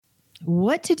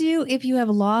What to do if you have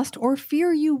lost or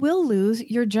fear you will lose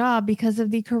your job because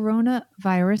of the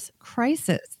coronavirus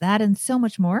crisis. That and so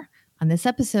much more on this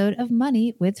episode of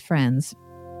Money with Friends.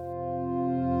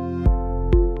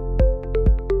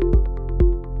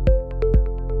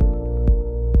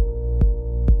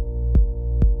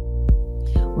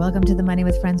 Welcome to the Money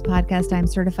with Friends podcast. I'm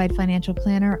certified financial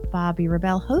planner Bobbi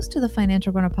Rebell, host of the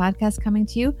Financial Grown Up podcast, coming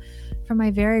to you from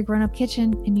my very grown-up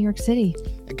kitchen in New York City.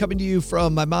 And coming to you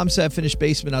from my mom's half-finished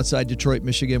basement outside Detroit,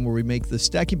 Michigan, where we make the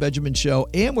Stacking Benjamin show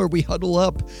and where we huddle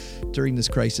up during this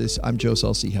crisis. I'm Joe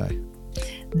Saul-Sehy.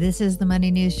 This is the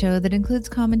Money News Show that includes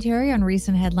commentary on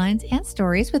recent headlines and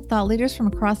stories with thought leaders from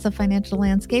across the financial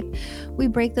landscape. We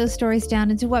break those stories down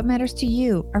into what matters to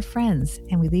you, our friends,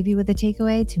 and we leave you with a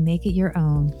takeaway to make it your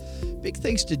own. Big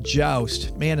thanks to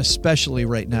Joust, man, especially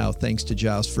right now, thanks to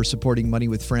Joust for supporting Money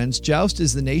with Friends. Joust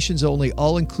is the nation's only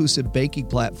all-inclusive banking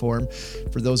platform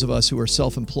for those of us who are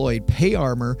self-employed.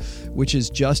 PayArmor, which is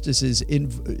Joust's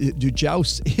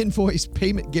invoice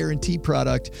payment guarantee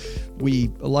product. A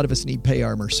lot of us need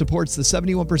PayArmor. Supports the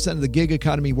 71% of the gig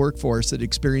economy workforce that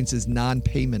experiences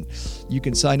non-payment. You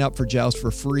can sign up for Joust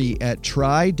for free at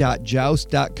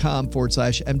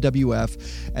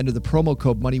try.joust.com/MWF. Enter the promo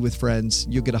code Money with Friends.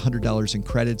 You'll get $100 in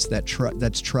credits.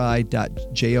 That's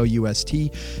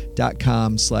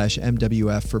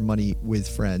try.joust.com/MWF for Money with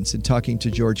Friends. And talking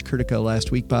to George Kurtica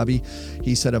last week, Bobby,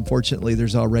 he said, unfortunately,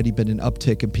 there's already been an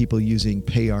uptick in people using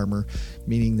PayArmor,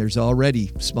 meaning there's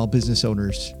already small business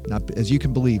owners, not, as you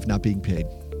can believe, not being paid.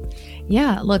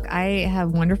 Yeah, look, I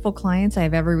have wonderful clients. I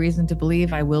have every reason to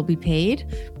believe I will be paid,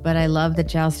 but I love that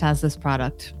Joust has this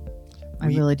product. I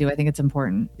really do. I think it's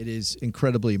important. It is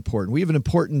incredibly important. We have an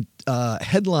important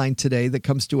headline today that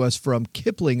comes to us from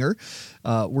Kiplinger.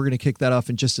 We're going to kick that off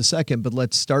in just a second, but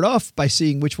let's start off by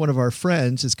seeing which one of our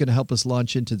friends is going to help us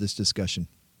launch into this discussion.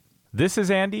 This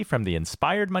is Andy from the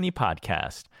Inspired Money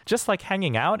Podcast. Just like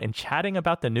hanging out and chatting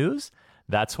about the news,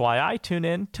 that's why I tune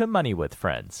in to Money with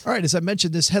Friends. All right, as I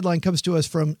mentioned, this headline comes to us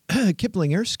from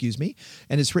Kiplinger,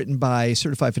 and it's written by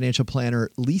certified financial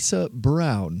planner Lisa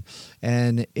Brown.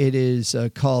 And it is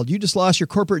called, "You Just Lost Your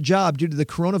Corporate Job Due to the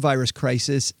Coronavirus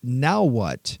Crisis. Now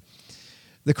What?"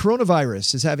 The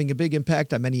coronavirus is having a big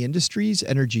impact on many industries,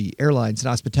 energy, airlines, and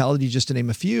hospitality, just to name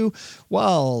a few,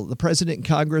 while the president and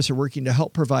Congress are working to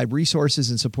help provide resources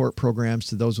and support programs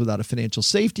to those without a financial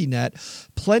safety net.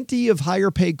 Plenty of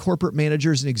higher-paid corporate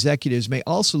managers and executives may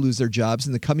also lose their jobs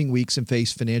in the coming weeks and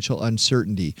face financial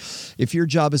uncertainty. If your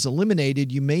job is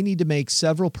eliminated, you may need to make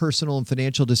several personal and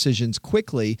financial decisions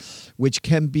quickly, which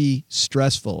can be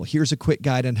stressful. Here's a quick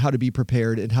guide on how to be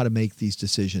prepared and how to make these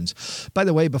decisions. By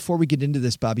the way, before we get into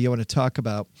this, Bobby, I want to talk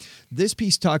about this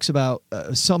piece. Talks about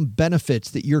some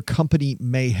benefits that your company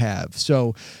may have.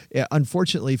 So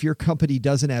unfortunately, if your company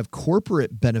doesn't have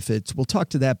corporate benefits, we'll talk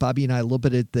to that, Bobby and I, a little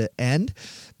bit at the end,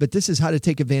 but this is how to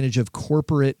take advantage of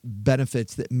corporate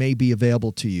benefits that may be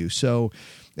available to you. So,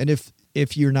 and if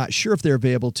you're not sure if they're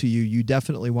available to you, you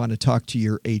definitely want to talk to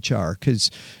your HR,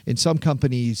 because in some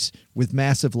companies with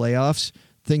massive layoffs,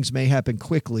 things may happen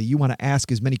quickly. You want to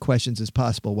ask as many questions as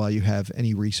possible while you have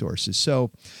any resources. So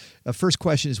first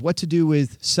question is what to do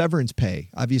with severance pay.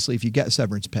 Obviously, if you get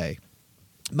severance pay.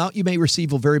 Amount you may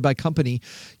receive will vary by company,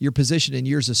 your position, and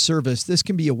years of service. This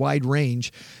can be a wide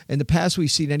range. In the past, we've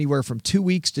seen anywhere from 2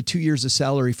 weeks to 2 years of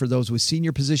salary for those with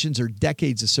senior positions or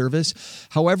decades of service.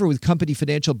 However, with company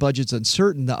financial budgets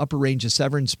uncertain, the upper range of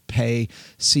severance pay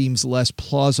seems less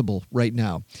plausible right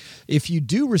now. If you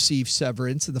do receive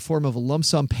severance in the form of a lump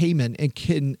sum payment, it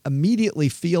can immediately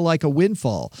feel like a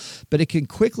windfall, but it can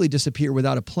quickly disappear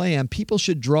without a plan. People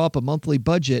should draw up a monthly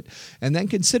budget and then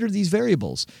consider these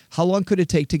variables. How long could it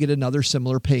take to get another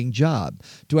similar paying job?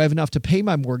 Do I have enough to pay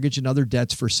my mortgage and other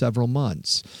debts for several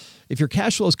months? If your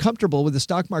cash flow is comfortable with the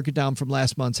stock market down from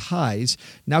last month's highs,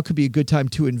 now could be a good time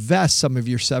to invest some of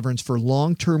your severance for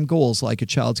long-term goals like a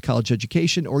child's college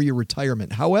education or your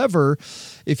retirement. However,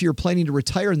 if you're planning to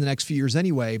retire in the next few years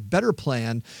anyway, better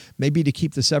plan may be to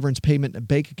keep the severance payment in a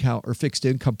bank account or fixed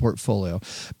income portfolio.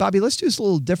 Bobby, let's do this a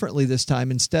little differently this time.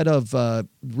 Instead of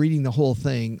reading the whole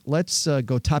thing, let's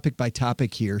go topic by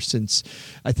topic here, since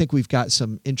I think we've got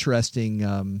some interesting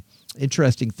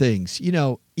things. You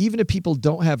know, even if people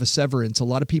don't have a severance, a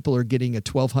lot of people are getting a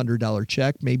 $1,200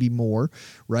 check, maybe more,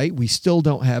 right? We still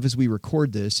don't have, as we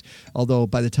record this, although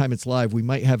by the time it's live, we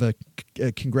might have a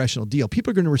congressional deal.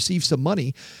 People are going to receive some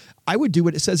money. I would do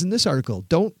what it says in this article.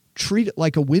 Don't treat it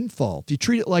like a windfall. If you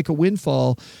treat it like a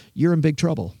windfall, you're in big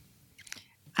trouble.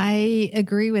 I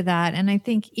agree with that. And I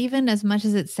think even as much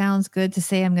as it sounds good to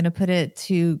say I'm going to put it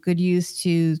to good use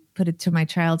to put it to my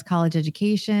child's college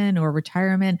education or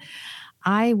retirement,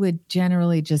 I would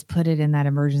generally just put it in that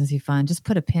emergency fund, just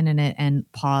put a pin in it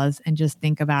and pause and just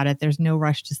think about it. There's no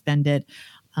rush to spend it.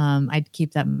 I'd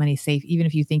keep that money safe. Even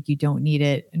if you think you don't need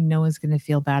it, no one's going to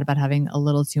feel bad about having a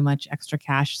little too much extra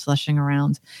cash slushing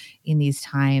around in these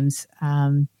times.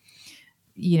 And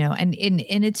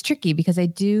it's tricky because I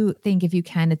do think if you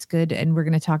can, it's good. And we're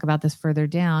going to talk about this further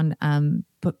down,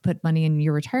 put money in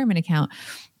your retirement account.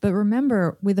 But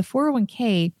remember, with a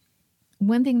 401k,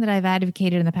 one thing that I've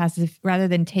advocated in the past is rather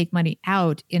than take money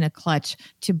out in a clutch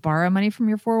to borrow money from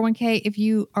your 401k, if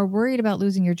you are worried about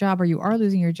losing your job or you are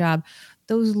losing your job,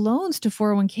 those loans to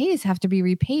 401ks have to be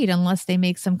repaid unless they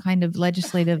make some kind of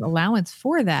legislative allowance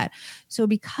for that. So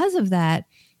because of that,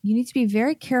 you need to be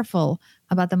very careful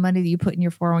about the money that you put in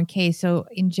your 401k. So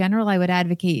in general, I would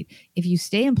advocate if you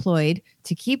stay employed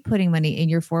to keep putting money in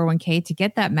your 401k to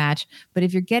get that match. But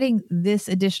if you're getting this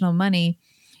additional money,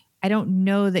 I don't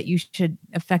know that you should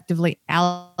effectively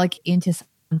allocate into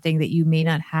something that you may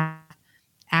not have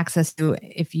access to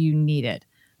if you need it.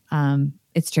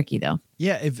 It's tricky though.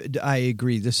 Yeah, I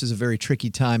agree. This is a very tricky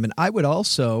time. And I would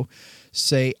also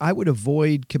say I would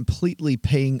avoid completely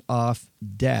paying off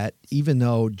debt, even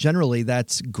though generally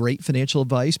that's great financial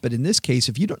advice. But in this case,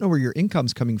 if you don't know where your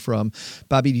income's coming from,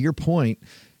 Bobby, to your point,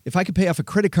 if I could pay off a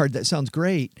credit card, that sounds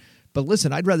great. But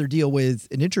listen, I'd rather deal with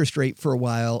an interest rate for a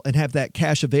while and have that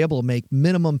cash available, make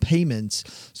minimum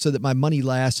payments so that my money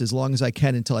lasts as long as I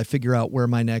can until I figure out where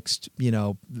my next,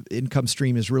 income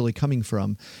stream is really coming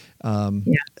from.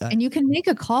 And you can make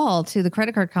a call to the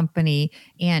credit card company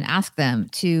and ask them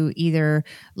to either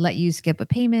let you skip a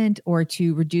payment or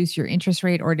to reduce your interest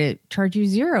rate or to charge you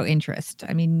zero interest.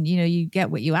 I mean, you get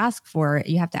what you ask for.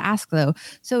 You have to ask though.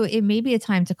 So it may be a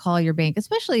time to call your bank,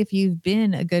 especially if you've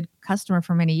been a good customer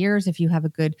for many years, if you have a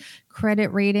good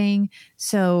credit rating.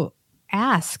 So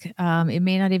ask. It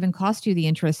may not even cost you the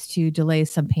interest to delay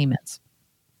some payments.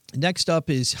 Next up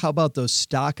is how about those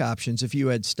stock options? If you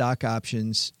had stock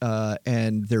options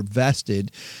and they're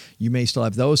vested, you may still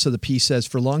have those. So the piece says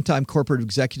for longtime corporate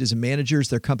executives and managers,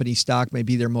 their company stock may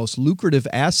be their most lucrative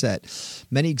asset.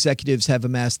 Many executives have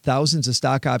amassed thousands of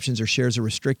stock options or shares of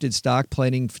restricted stock,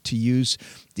 planning to use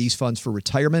these funds for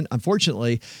retirement.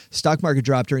 Unfortunately, stock market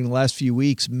drop during the last few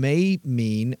weeks may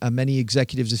mean many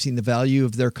executives have seen the value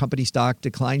of their company stock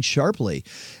decline sharply.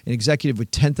 An executive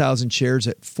with 10,000 shares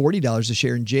at $40 a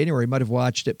share in January might have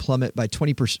watched it plummet by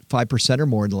 25% or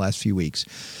more in the last few weeks.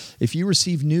 If you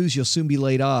receive news you'll soon be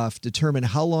laid off, determine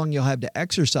how long you'll have to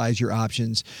exercise your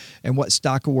options and what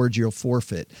stock awards you'll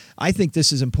forfeit. I think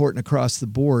this is important across the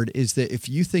board, is that if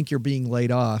you think you're being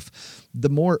laid off, the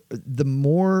more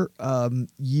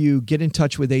you get in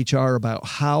touch with HR about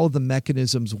how the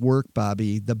mechanisms work,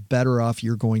 Bobby, the better off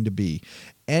you're going to be.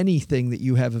 Anything that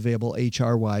you have available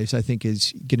HR-wise, I think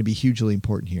is going to be hugely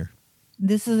important here.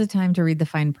 This is a time to read the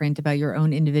fine print about your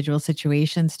own individual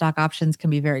situation. Stock options can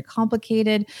be very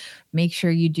complicated. Make sure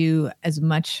you do as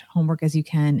much homework as you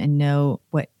can and know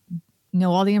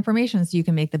all the information so you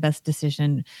can make the best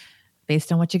decision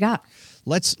based on what you got.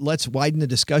 Let's widen the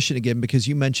discussion again, because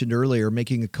you mentioned earlier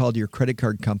making a call to your credit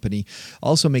card company,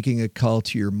 also making a call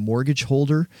to your mortgage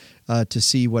holder to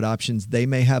see what options they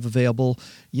may have available.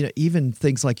 Even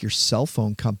things like your cell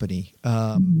phone company,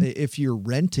 if you're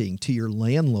renting, to your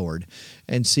landlord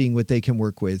and seeing what they can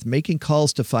work with, making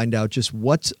calls to find out just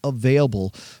what's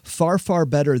available. Far, far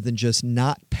better than just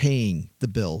not paying the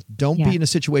bill. Don't be in a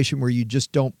situation where you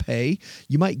just don't pay.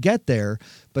 You might get there,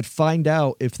 but find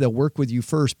out if they'll work with you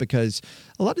first, because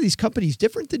a lot of these companies,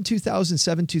 different than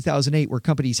 2007, 2008, where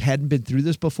companies hadn't been through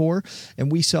this before,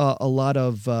 and we saw a lot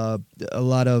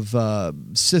of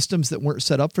systems that weren't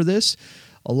set up for this.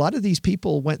 A lot of these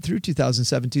people went through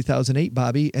 2007, 2008,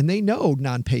 Bobby, and they know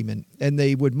non-payment, and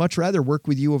they would much rather work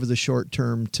with you over the short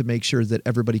term to make sure that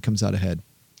everybody comes out ahead.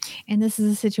 And this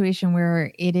is a situation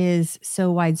where it is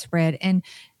so widespread, and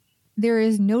there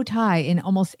is no tie in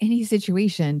almost any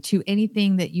situation to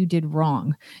anything that you did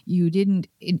wrong. You didn't,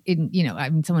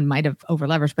 someone might have over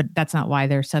leveraged, but that's not why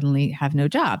they suddenly have no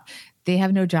job. They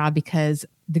have no job because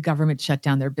the government shut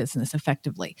down their business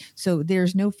effectively. So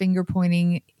there's no finger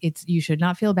pointing. You should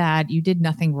not feel bad. You did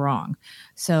nothing wrong.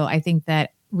 So I think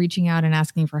that reaching out and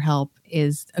asking for help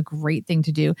is a great thing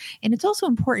to do. And it's also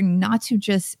important not to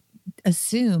just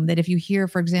assume that if you hear,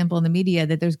 for example, in the media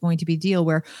that there's going to be a deal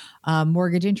where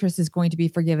mortgage interest is going to be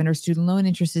forgiven or student loan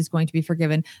interest is going to be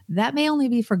forgiven, that may only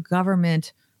be for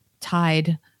government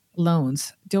tied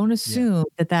loans. Don't assume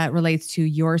that relates to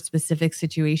your specific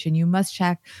situation. You must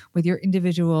check with your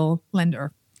individual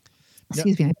lender.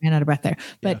 Excuse me, I ran out of breath there,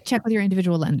 but check with your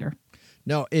individual lender.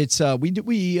 No, it's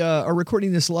we are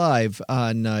recording this live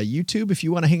on YouTube. If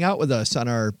you want to hang out with us on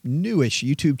our newish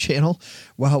YouTube channel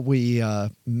while we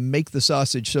make the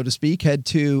sausage, so to speak, head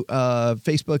to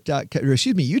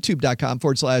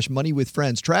YouTube.com/Money with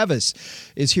Friends. Travis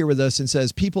is here with us and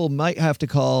says people might have to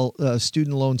call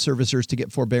student loan servicers to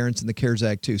get forbearance in the CARES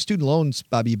Act too. Student loans,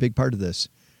 Bobby, a big part of this.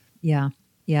 Yeah,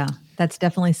 that's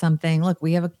definitely something. Look,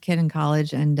 we have a kid in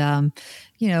college, and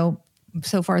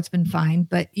so far it's been fine,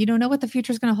 but you don't know what the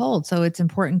future is going to hold. So it's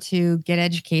important to get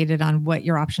educated on what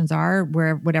your options are,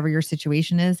 whatever your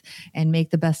situation is, and make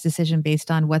the best decision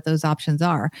based on what those options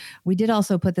are. We did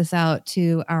also put this out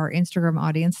to our Instagram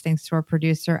audience, thanks to our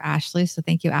producer, Ashley. So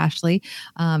thank you, Ashley.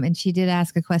 And she did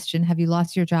ask a question: have you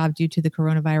lost your job due to the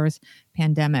coronavirus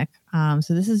pandemic? So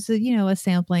this is, a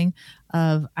sampling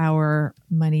of our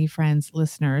Money Friends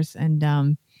listeners.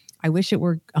 And, I wish it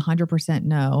were 100%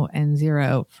 no and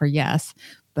 0 for yes,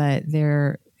 but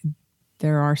there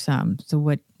are some.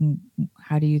 So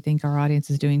how do you think our audience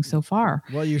is doing so far?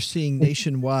 Well, you're seeing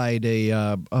nationwide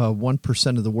a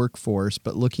 1% of the workforce,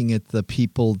 but looking at the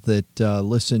people that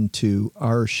listen to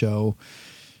our show,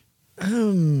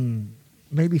 maybe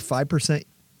 5%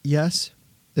 yes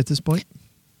at this point.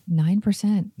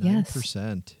 9%. Yes.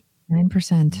 9%.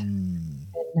 9%.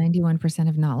 91%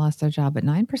 have not lost their job, but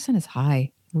 9% is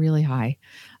high. Really high.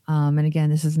 And again,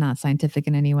 this is not scientific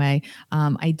in any way.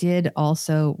 I did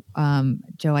also,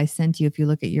 Joe, I sent you, if you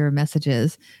look at your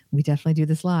messages, we definitely do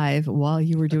this live while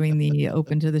you were doing the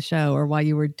open to the show, or while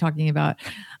you were talking about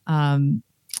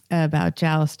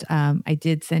Joust. I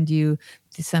did send you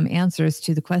some answers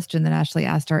to the question that Ashley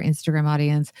asked our Instagram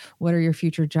audience. What are your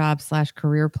future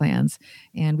job/career plans?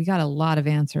 And we got a lot of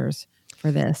answers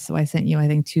for this. So I sent you, I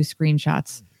think, 2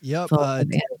 screenshots. Yep.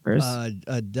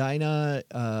 Dinah,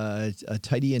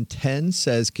 Tidy and 10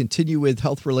 says, continue with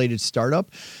health-related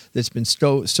startup that's been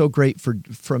so great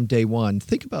from day one.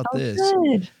 Think about this.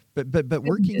 Good. But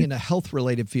working in a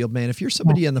health-related field, man, if you're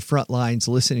somebody on the front lines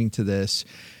listening to this,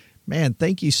 man,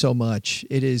 thank you so much.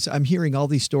 I'm hearing all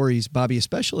these stories, Bobby,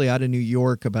 especially out of New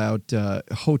York, about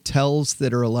hotels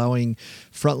that are allowing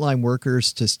frontline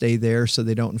workers to stay there so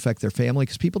they don't infect their family,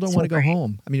 because people don't want to go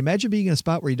home. I mean, imagine being in a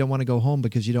spot where you don't want to go home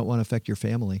because you don't want to affect your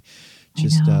family.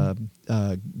 Just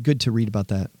good to read about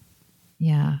that.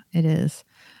 Yeah, it is.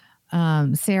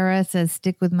 Sarah says,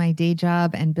 stick with my day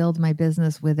job and build my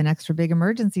business with an extra big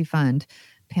emergency fund.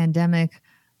 Pandemic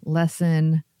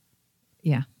lesson.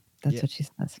 Yeah. That's what she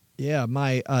says. Yeah,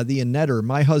 the Annetter,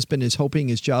 my husband is hoping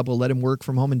his job will let him work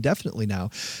from home indefinitely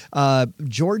now.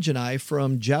 George and I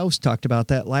from Joust talked about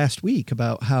that last week,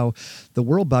 about how the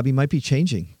world, Bobby, might be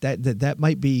changing. That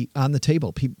might be on the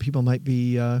table. People might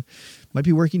be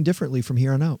working differently from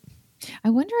here on out.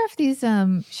 I wonder if these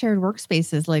shared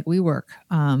workspaces like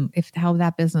WeWork, if how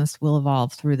that business will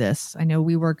evolve through this. I know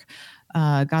WeWork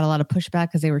got a lot of pushback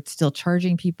because they were still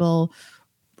charging people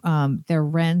their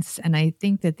rents. And I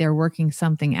think that they're working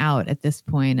something out at this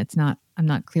point. I'm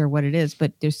not clear what it is,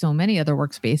 but there's so many other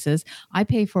workspaces. I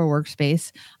pay for a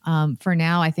workspace. For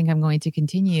now, I think I'm going to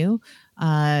continue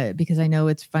because I know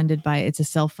it's a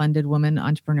self-funded woman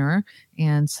entrepreneur.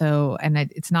 And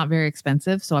it's not very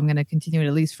expensive. So I'm going to continue it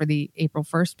at least for the April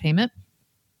 1st payment.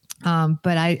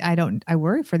 But I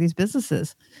worry for these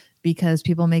businesses because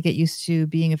people may get used to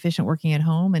being efficient working at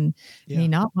home and may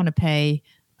not want to pay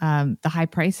the high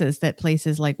prices that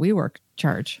places like WeWork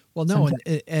charge. Well, no,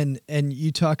 and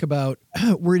you talk about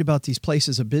worried about these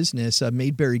places of business.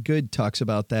 Maidberry Good talks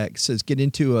about that. Says get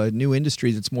into a new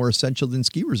industry that's more essential than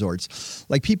ski resorts.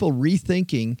 Like people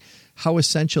rethinking how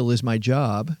essential is my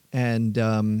job and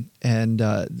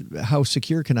how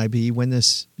secure can I be when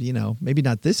this, maybe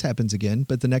not this happens again,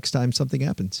 but the next time something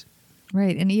happens.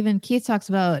 Right, and even Keith talks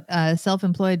about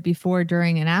self-employed before,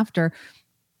 during, and after.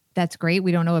 That's great.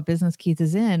 We don't know what business Keith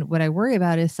is in. What I worry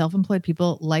about is self-employed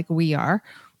people like we are.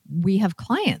 We have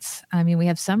clients. I mean, we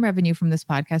have some revenue from this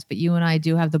podcast, but you and I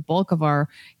do have the bulk of our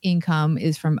income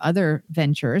is from other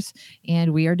ventures,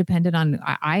 and we are dependent on,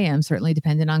 I am certainly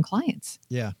dependent on clients.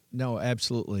 Yeah, no,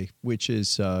 absolutely. Which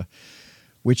is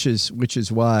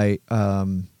why,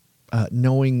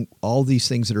 knowing all these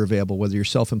things that are available, whether you're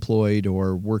self-employed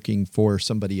or working for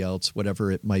somebody else,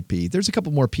 whatever it might be. There's a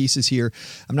couple more pieces here.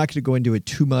 I'm not going to go into it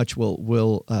too much.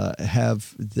 We'll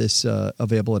have this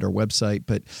available at our website,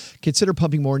 but consider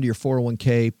pumping more into your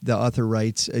 401k. The author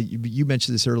writes, you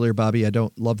mentioned this earlier, Bobby. I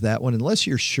don't love that one unless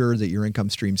you're sure that your income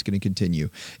stream is going to continue.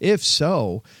 If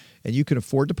so, and you can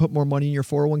afford to put more money in your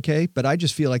 401k, but I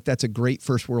just feel like that's a great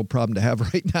first world problem to have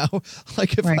right now.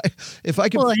 Like if I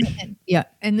could, well,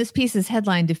 and this piece is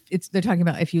headlined. They're talking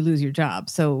about if you lose your job.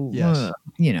 So yes.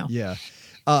 Yeah.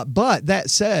 But that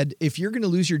said, if you're going to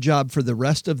lose your job for the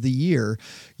rest of the year,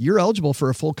 you're eligible for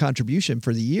a full contribution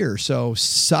for the year. So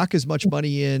sock as much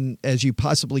money in as you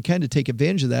possibly can to take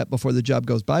advantage of that before the job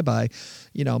goes bye-bye.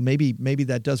 Maybe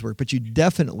that does work, but you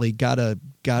definitely gotta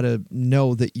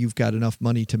know that you've got enough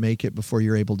money to make it before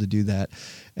you're able to do that.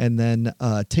 And then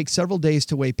take several days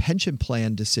to weigh pension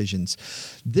plan decisions.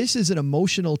 This is an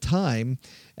emotional time,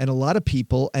 and a lot of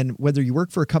people, and whether you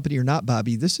work for a company or not,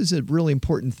 Bobby, this is a really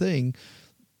important thing.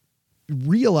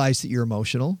 Realize that you're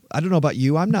emotional. I don't know about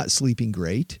you. I'm not sleeping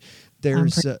great. I'm pretty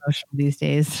emotional these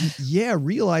days. Yeah,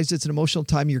 realize it's an emotional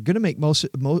time. You're going to make most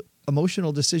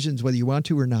emotional decisions whether you want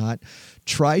to or not.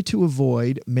 Try to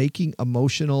avoid making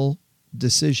emotional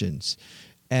decisions.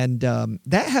 And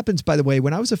that happens, by the way,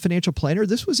 when I was a financial planner,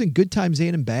 this was in good times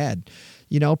and in bad.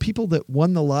 People that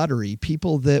won the lottery,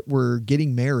 people that were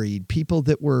getting married, people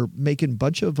that were making a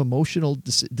bunch of emotional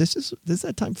this is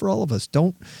that time for all of us.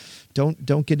 Don't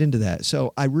get into that.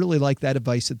 So I really like that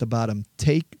advice at the bottom.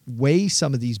 Weigh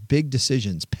some of these big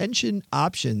decisions. Pension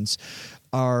options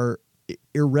are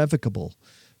irrevocable.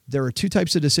 There are two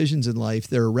types of decisions in life.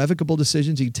 There are irrevocable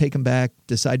decisions. You can take them back,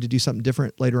 decide to do something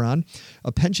different later on.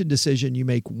 A pension decision you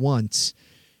make once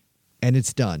and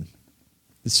it's done.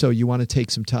 So you want to take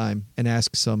some time and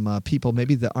ask some people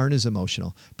maybe that aren't as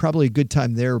emotional. Probably a good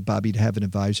time there, Bobby, to have an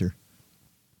advisor.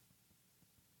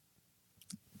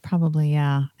 Probably,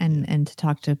 yeah. And to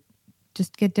talk to,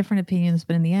 just get different opinions,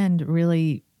 but in the end,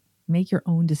 really make your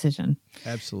own decision.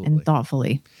 Absolutely. And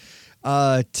thoughtfully.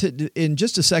 In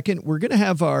just a second, we're going to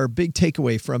have our big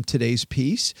takeaway from today's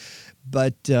piece.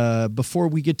 But before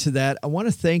we get to that, I want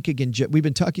to thank again. We've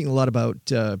been talking a lot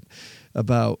about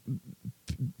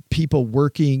people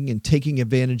working and taking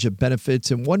advantage of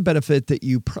benefits. And one benefit that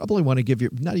you probably want to give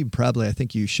not even probably, I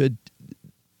think you should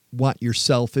want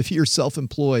yourself, if you're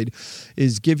self-employed,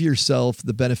 is give yourself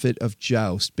the benefit of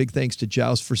Joust. Big thanks to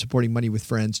Joust for supporting Money with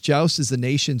Friends. Joust is the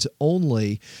nation's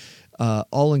only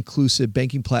all-inclusive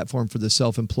banking platform for the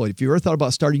self-employed. If you ever thought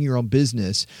about starting your own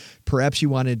business, perhaps you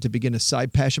wanted to begin a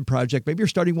side passion project. Maybe you're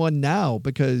starting one now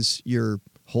because you're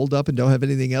holed up and don't have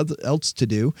anything else to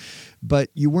do, but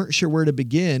you weren't sure where to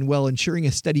begin. Well, ensuring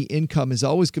a steady income is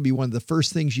always going to be one of the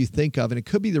first things you think of, and it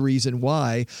could be the reason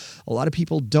why a lot of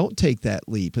people don't take that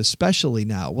leap, especially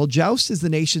now. Well, Joust is the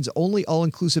nation's only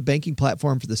all-inclusive banking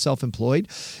platform for the self-employed.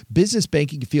 Business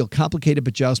banking can feel complicated,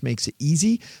 but Joust makes it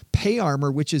easy.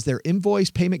 PayArmor, which is their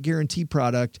invoice payment guarantee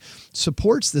product,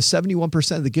 supports the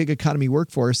 71% of the gig economy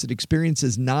workforce that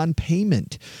experiences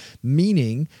non-payment,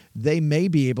 meaning they may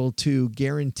be able to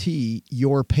guarantee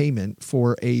your payment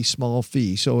for a small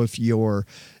fee. So if you're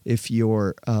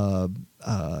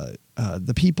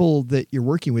the people that you're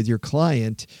working with, your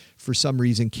client, for some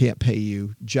reason can't pay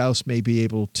you, Joust may be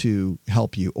able to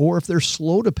help you. Or if they're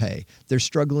slow to pay, they're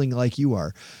struggling like you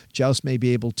are, Joust may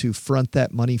be able to front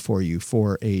that money for you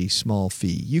for a small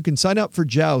fee. You can sign up for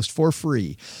Joust for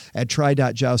free at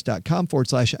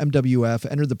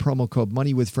try.joust.com/MWF. Enter the promo code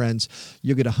Money with Friends.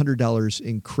 You'll get $100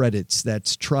 in credits.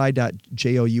 That's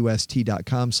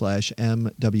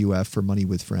try.joust.com/MWF for Money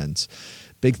with Friends.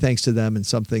 Big thanks to them, and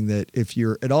something that if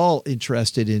you're at all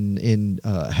interested in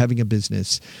having a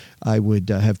business, I would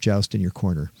have Joust in your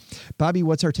corner. Bobby,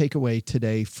 what's our takeaway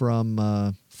today from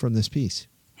this piece?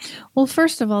 Well,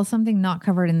 first of all, something not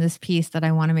covered in this piece that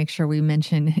I want to make sure we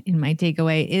mention in my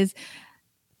takeaway is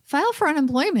file for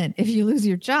unemployment if you lose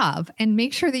your job, and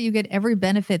make sure that you get every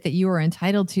benefit that you are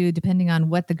entitled to, depending on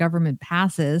what the government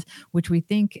passes, which we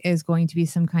think is going to be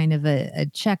some kind of a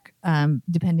check,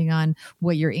 depending on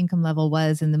what your income level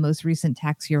was in the most recent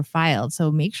tax year filed. So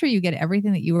make sure you get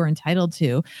everything that you are entitled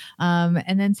to.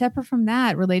 And then separate from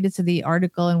that, related to the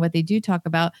article and what they do talk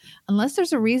about, unless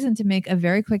there's a reason to make a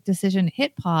very quick decision,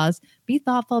 hit pause, be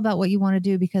thoughtful about what you want to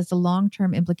do, because the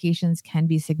long-term implications can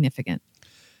be significant.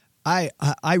 I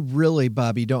really,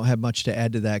 Bobby, don't have much to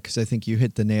add to that, because I think you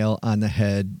hit the nail on the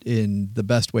head in the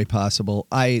best way possible.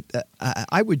 I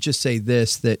would just say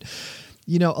this, that,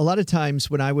 a lot of times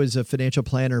when I was a financial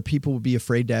planner, people would be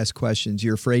afraid to ask questions.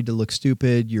 You're afraid to look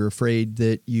stupid. You're afraid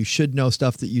that you should know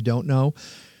stuff that you don't know.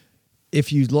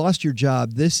 If you lost your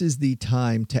job, this is the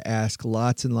time to ask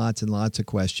lots and lots and lots of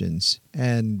questions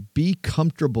and be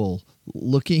comfortable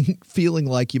feeling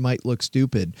like you might look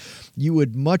stupid. You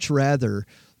would much rather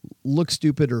look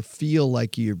stupid or feel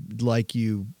like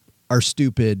you are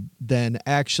stupid than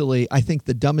actually. I think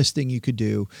the dumbest thing you could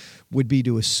do would be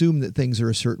to assume that things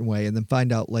are a certain way and then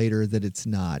find out later that it's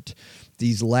not.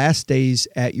 These last days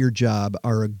at your job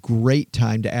are a great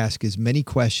time to ask as many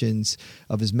questions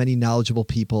of as many knowledgeable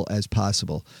people as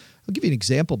possible. I'll give you an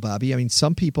example, Bobby. I mean,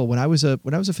 some people, when I was a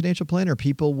financial planner,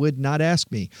 people would not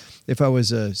ask me if I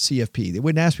was a CFP. They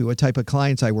wouldn't ask me what type of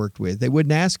clients I worked with. They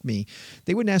wouldn't ask me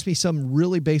some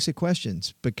really basic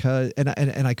questions because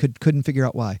I couldn't figure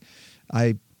out why.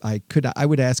 I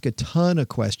would ask a ton of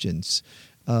questions,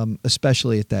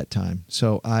 especially at that time.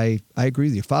 So I agree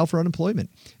with you. File for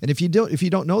unemployment. And if you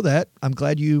don't know that, I'm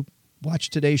glad you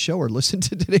watch today's show or listen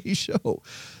to today's show.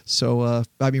 So,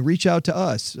 reach out to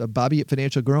us, Bobby at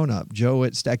Financial Grown Up, Joe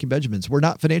at Stacking Benjamins. We're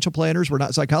not financial planners. We're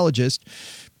not psychologists,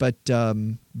 but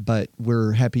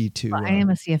we're happy to. Well, I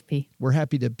am a CFP. We're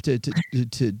happy to practice,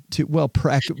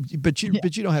 but you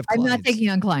don't have clients. I'm not taking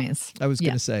on clients. I was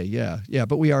going to say, yeah,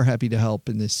 but we are happy to help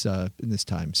in this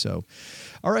time. So,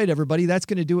 all right, everybody, that's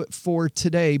going to do it for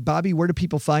today. Bobby, where do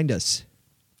people find us?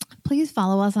 Please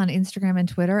follow us on Instagram and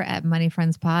Twitter at Money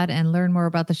Friends Pod and learn more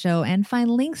about the show and find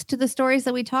links to the stories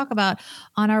that we talk about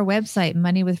on our website,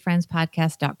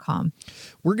 moneywithfriendspodcast.com.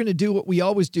 We're going to do what we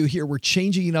always do here. We're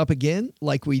changing it up again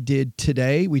like we did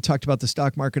today. We talked about the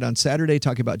stock market on Saturday,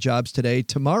 talking about jobs today.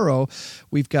 Tomorrow,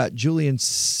 we've got Julian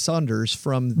Saunders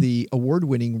from the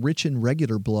award-winning Rich and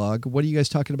Regular blog. What are you guys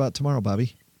talking about tomorrow,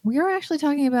 Bobby? We are actually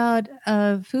talking about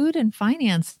food and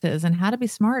finances and how to be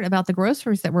smart about the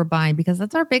groceries that we're buying, because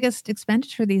that's our biggest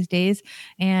expenditure these days.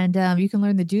 And you can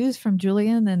learn the do's from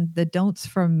Julian and the don'ts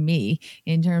from me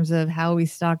in terms of how we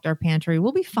stocked our pantry.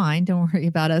 We'll be fine. Don't worry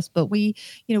about us. But we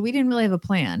didn't really have a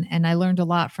plan. And I learned a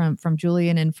lot from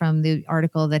Julian and from the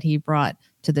article that he brought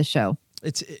to the show.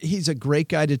 He's a great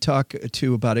guy to talk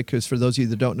to about it, because for those of you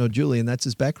that don't know Julian, that's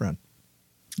his background.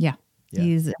 Yeah. Yeah.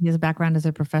 He has a background as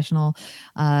a professional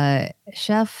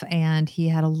chef, and he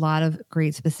had a lot of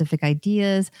great specific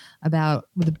ideas about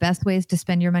the best ways to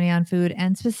spend your money on food,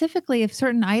 and specifically if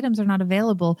certain items are not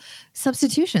available,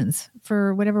 substitutions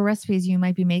for whatever recipes you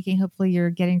might be making. Hopefully you're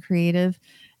getting creative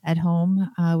at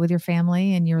home with your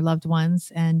family and your loved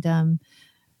ones and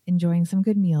enjoying some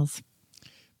good meals.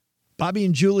 Bobby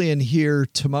and Julian here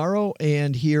tomorrow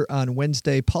and here on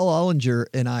Wednesday. Paul Ollinger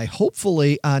and I,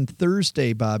 hopefully on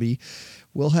Thursday, Bobby,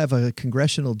 we'll have a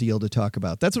congressional deal to talk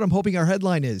about. That's what I'm hoping our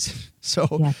headline is.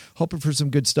 So hoping for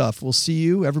some good stuff. We'll see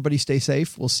you. Everybody stay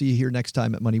safe. We'll see you here next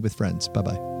time at Money with Friends.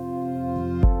 Bye-bye.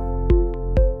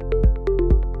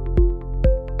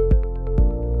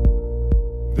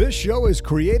 This show is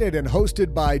created and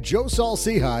hosted by Joe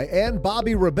Saul-Sehy and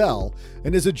Bobby Rebell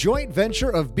and is a joint venture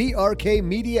of BRK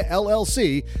Media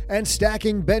LLC and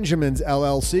Stacking Benjamins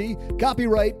LLC,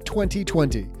 copyright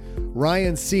 2020.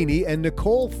 Ryan Sini and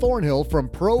Nicole Thornhill from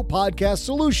Pro Podcast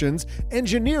Solutions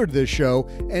engineered this show,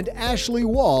 and Ashley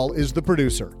Wall is the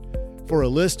producer. For a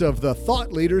list of the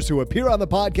thought leaders who appear on the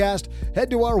podcast, head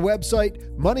to our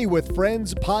website,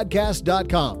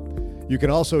 moneywithfriendspodcast.com. You can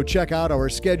also check out our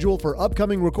schedule for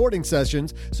upcoming recording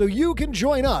sessions so you can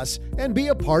join us and be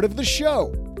a part of the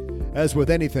show. As with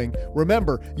anything,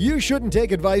 remember, you shouldn't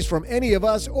take advice from any of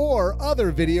us or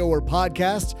other video or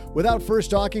podcasts without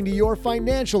first talking to your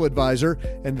financial advisor,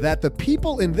 and that the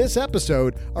people in this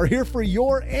episode are here for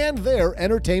your and their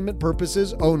entertainment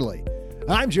purposes only.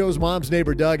 I'm Joe's mom's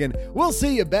neighbor, Doug, and we'll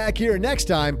see you back here next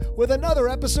time with another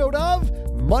episode of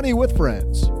Money with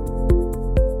Friends.